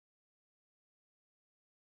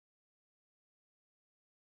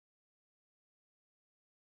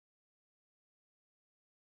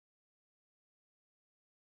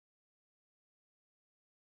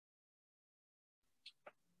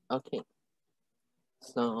Okay,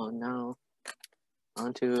 so now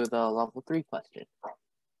onto the level 3 question.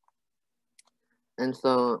 And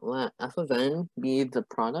so let f of n be the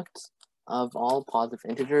product of all positive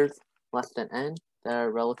integers less than n that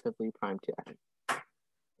are relatively prime to n.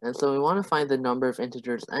 And so we want to find the number of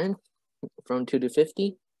integers n from 2 to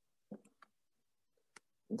 50.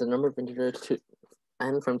 The number of integers to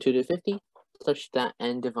n from 2 to 50 such that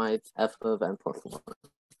n divides f of n plus 1.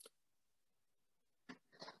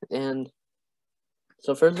 And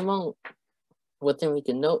so first of all, one thing we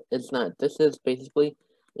can note is that this is basically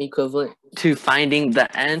equivalent to finding the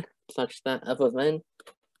n such that f of n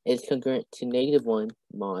is congruent to -1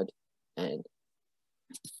 mod n.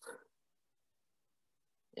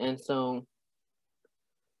 And so,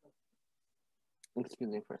 excuse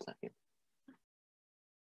me for a second.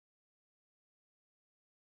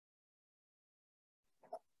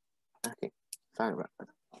 Okay, sorry about that.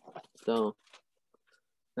 So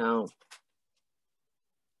now,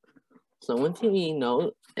 so one thing we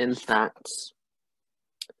know is that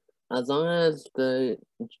as long as the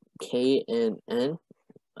k and n,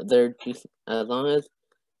 as long as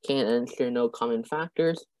k and n share no common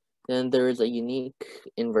factors, then there is a unique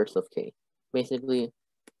inverse of k. Basically,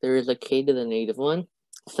 there is a k to the -1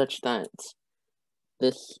 such that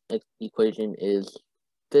this equation is,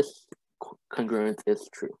 this congruence is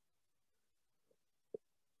true.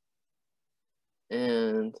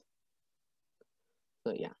 And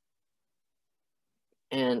so yeah.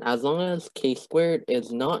 And as long as k squared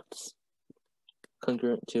is not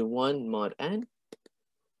congruent to 1 mod n,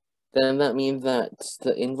 then that means that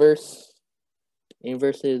the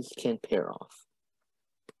inverses can pair off.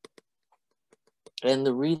 And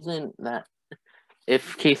the reason that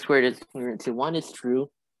if k squared is congruent to 1 is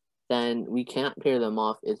true, then we can't pair them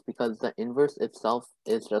off is because the inverse itself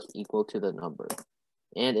is just equal to the number.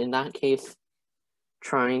 And in that case,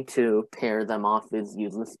 trying to pair them off is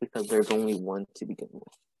useless because there's only one to begin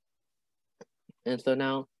with. And so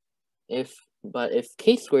now, if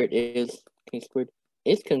k squared is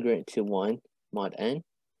congruent to 1 mod n,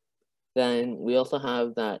 then we also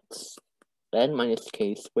have that n minus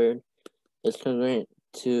k squared is congruent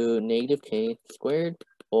to -k squared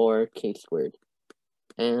or k squared.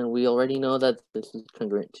 And we already know that this is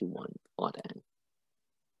congruent to 1 mod n.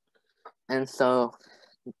 And so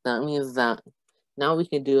that means that now we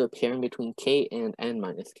can do a pairing between k and n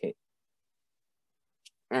minus k.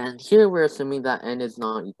 And here we're assuming that n is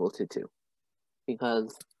not equal to 2.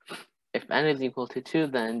 Because if n is equal to 2,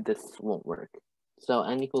 then this won't work. So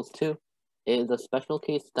n equals 2 is a special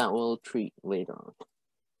case that we'll treat later on.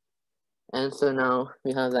 And so now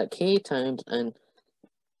we have that k times n.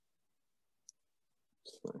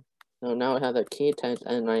 So now we have that k times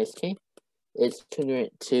n minus k is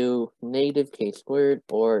congruent to -k squared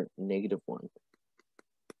or -1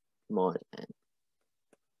 mod n.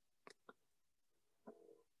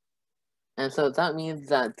 And so that means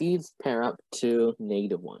that these pair up to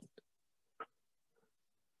 -1.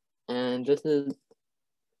 And this is,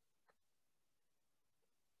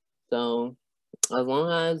 so as long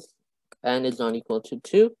as n is not equal to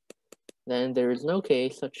 2, then there is no k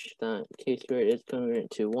such that k squared is congruent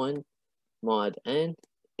to 1 mod n,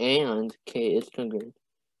 and k is congruent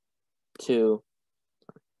to,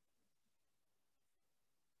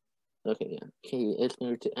 k is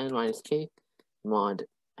congruent to n minus k mod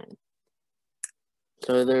n.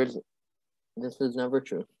 So this is never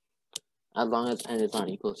true, as long as n is not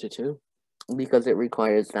equal to 2, because it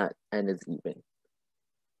requires that n is even.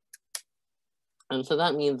 And so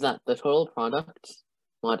that means that the total product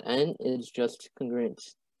mod n is just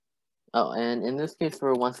congruent. Oh, and in this case,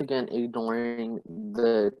 we're once again ignoring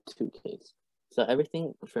the 2 case. So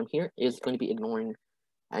everything from here is going to be ignoring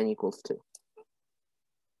n equals 2.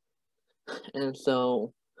 And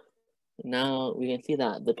so now we can see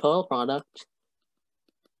that the total product,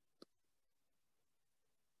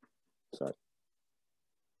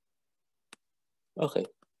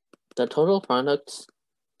 the total product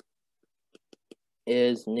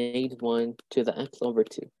is -1 to the x over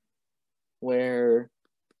 2, where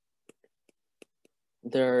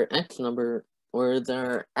there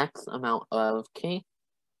are x amount of k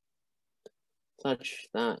such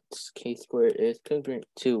that k squared is congruent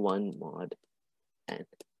to 1 mod n.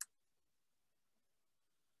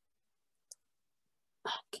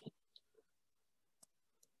 Okay.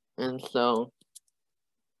 And so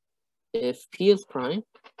if p is prime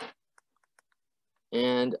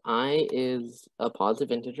and I is a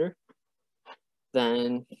positive integer,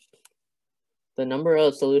 then the number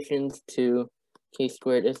of solutions to k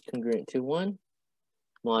squared is congruent to 1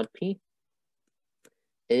 mod p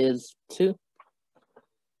is 2.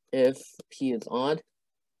 If p is odd,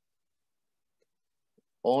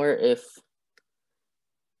 or if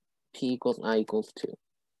p equals I equals 2.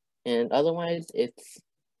 And otherwise, it's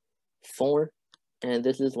 4. And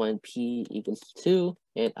this is when p equals 2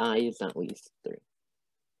 and I is at least 3.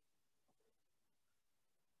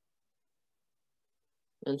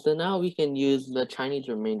 And so now we can use the Chinese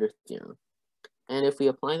remainder theorem. And if we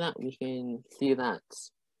apply that, we can see that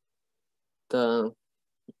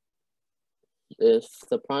if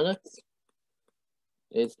the product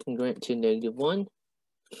is congruent to -1,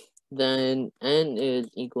 then n is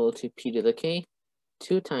equal to p to the k,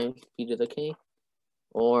 2 times p to the k,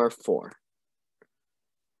 or 4.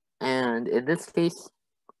 And in this case,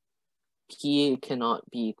 p cannot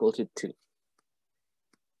be equal to 2,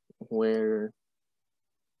 where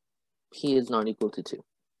p is not equal to 2.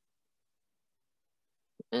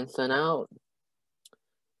 And so now,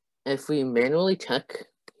 if we manually check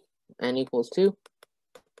n equals 2,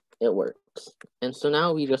 it works. And so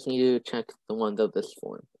now we just need to check the ones of this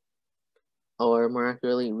form. Or more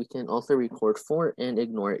accurately, we can also record 4 and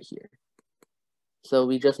ignore it here. So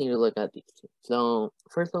we just need to look at these two. So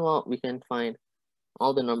first of all, we can find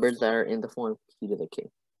all the numbers that are in the form p to the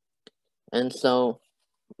k. And so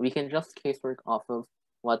we can just casework off of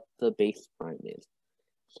what the base prime is.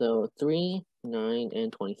 So 3, 9,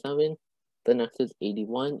 and 27. The next is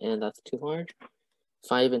 81, and that's too large.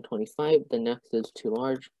 5 and 25. The next is too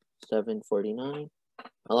large. 7, 49.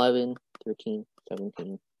 11, 13,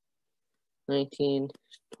 17. 19,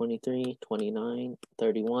 23, 29,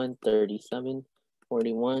 31, 37,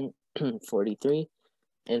 41, 43,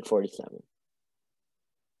 and 47.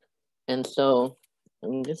 And so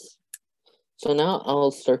so now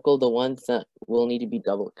I'll circle the ones that will need to be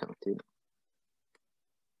double counted.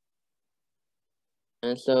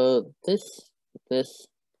 And so this,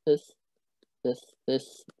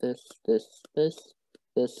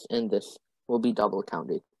 and this will be double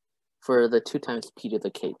counted for the 2 times p to the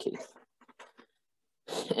k case.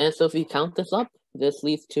 And so if we count this up, this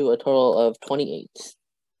leads to a total of 28.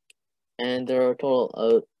 And there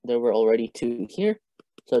were already 2 here,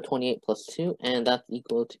 so 28 plus 2, and that's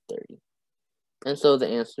equal to 30. And so the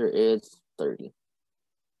answer is 30.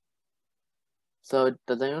 So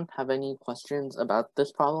does anyone have any questions about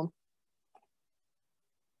this problem?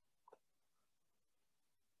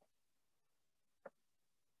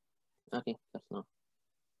 Okay, that's no.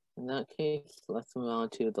 In that case, let's move on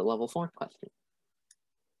to the level 4 question.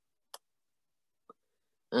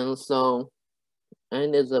 And so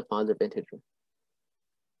n is a positive integer.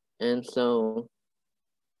 And so,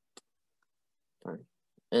 n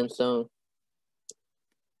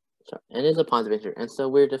is a positive integer. And so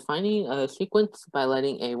we're defining a sequence by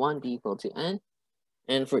letting a1 be equal to n.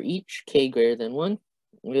 And for each k greater than 1,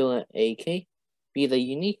 we let ak be the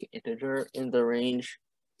unique integer in the range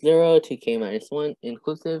 0 to k minus 1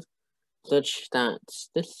 inclusive, such that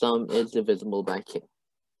this sum is divisible by k.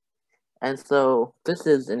 And so this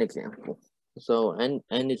is an example. So n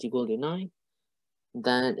is equal to 9.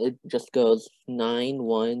 Then it just goes 9,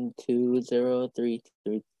 1, 2, 0, 3,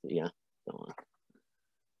 3, yeah, so on.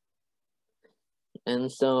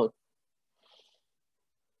 And so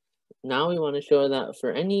now we want to show that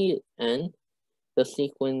for any n, the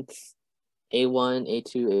sequence a1,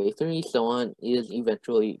 a2, a3, so on is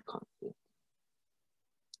eventually constant.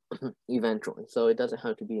 Eventually, so it doesn't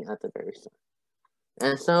have to be at the very start.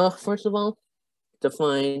 And so first of all,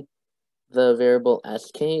 define the variable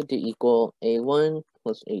sk to equal a1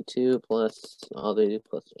 plus a2 plus all the way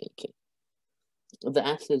plus ak. The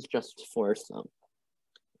s is just for sum.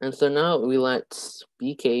 And so now we let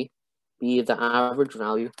bk be the average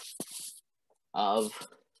value of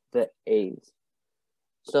the a's.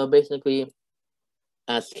 So basically,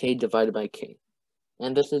 sk divided by k.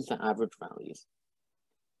 And this is the average values.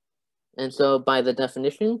 And so by the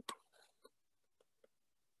definition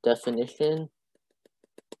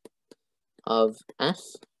of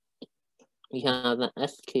s, we have that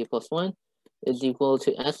sk plus 1 is equal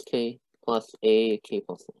to sk plus ak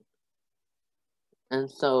plus 1. And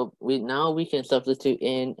so we can substitute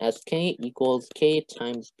in sk equals k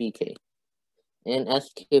times bk. And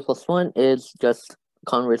sk plus 1 is just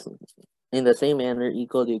conversely in the same manner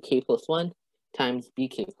equal to k plus 1 times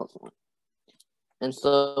bk plus 1. And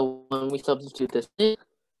so when we substitute this in,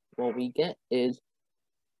 what we get is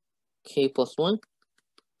k plus 1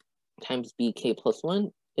 times bk plus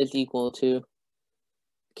 1 is equal to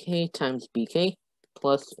k times bk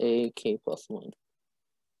plus ak plus 1.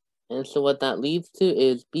 And so what that leads to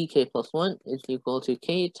is bk plus 1 is equal to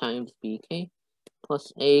k times bk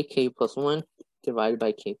plus ak plus 1 divided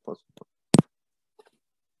by k plus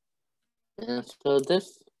 1. And so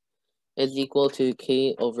this is equal to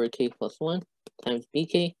k over k plus 1 times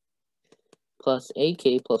bk plus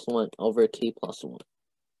AK plus 1 over K plus 1.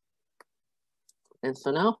 And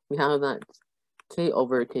so now we have that K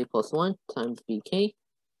over K plus 1 times BK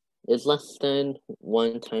is less than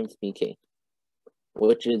 1 times BK,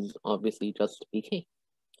 which is obviously just BK.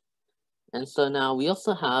 And so now we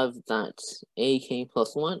also have that AK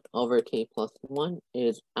plus 1 over K plus 1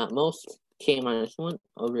 is at most K minus 1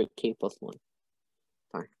 over K plus 1.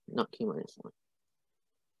 Sorry, not K minus 1.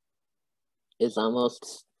 Is at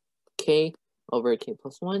most K over K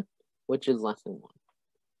plus 1, which is less than 1.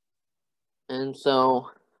 And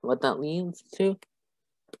so what that leads to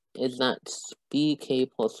is that BK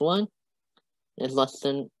plus 1 is less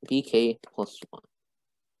than BK plus 1.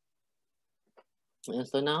 And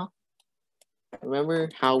so now, remember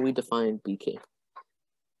how we defined BK.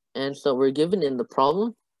 And so we're given in the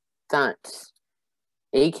problem that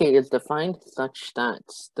AK is defined such that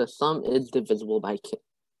the sum is divisible by K.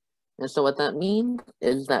 And so what that means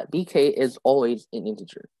is that BK is always an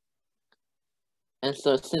integer. And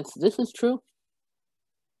so since this is true,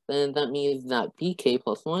 then that means that BK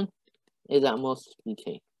plus 1 is at most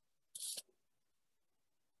BK.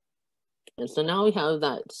 And so now we have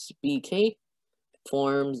that BK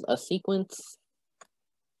forms a sequence.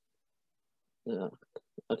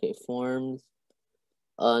 Forms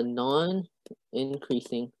a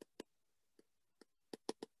non-increasing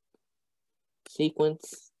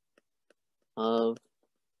sequence of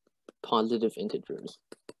positive integers.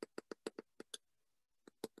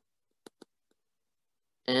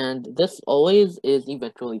 And this always is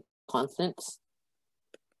eventually constant.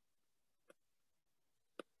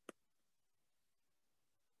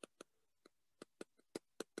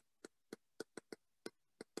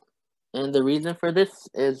 And the reason for this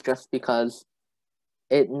is just because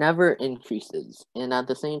it never increases. And at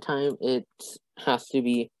the same time, it has to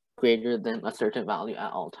be greater than a certain value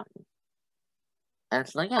at all times. And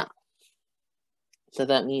it's like, yeah. So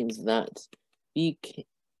that means that BK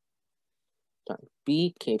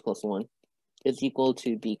plus 1 is equal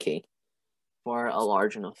to BK for a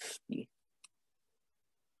large enough B.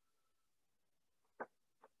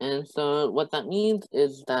 And so what that means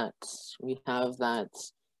is that we have that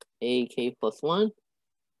AK plus 1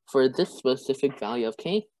 for this specific value of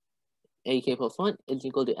K, AK plus 1 is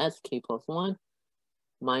equal to SK plus 1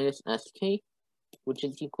 minus SK, which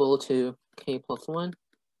is equal to K plus 1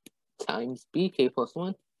 times BK plus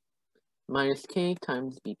 1 minus K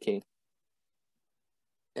times BK.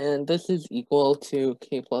 And this is equal to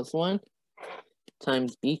K plus 1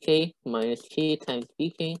 times BK minus K times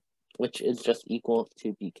BK, which is just equal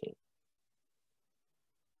to BK.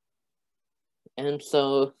 And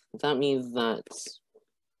so that means that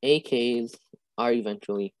AKs are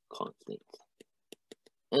eventually constant.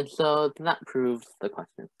 And so that proves the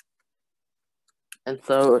question. And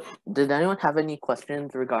so did anyone have any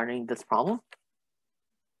questions regarding this problem?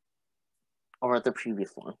 Or the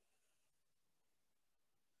previous one?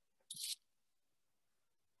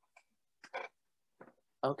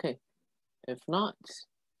 Okay, if not,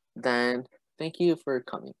 then thank you for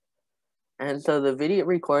coming. And so the video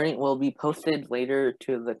recording will be posted later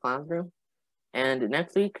to the classroom. And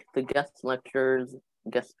next week, the guest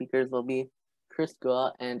speakers will be Chris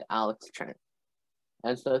Goa and Alex Chen.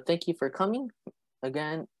 And so thank you for coming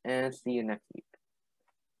again, and see you next week.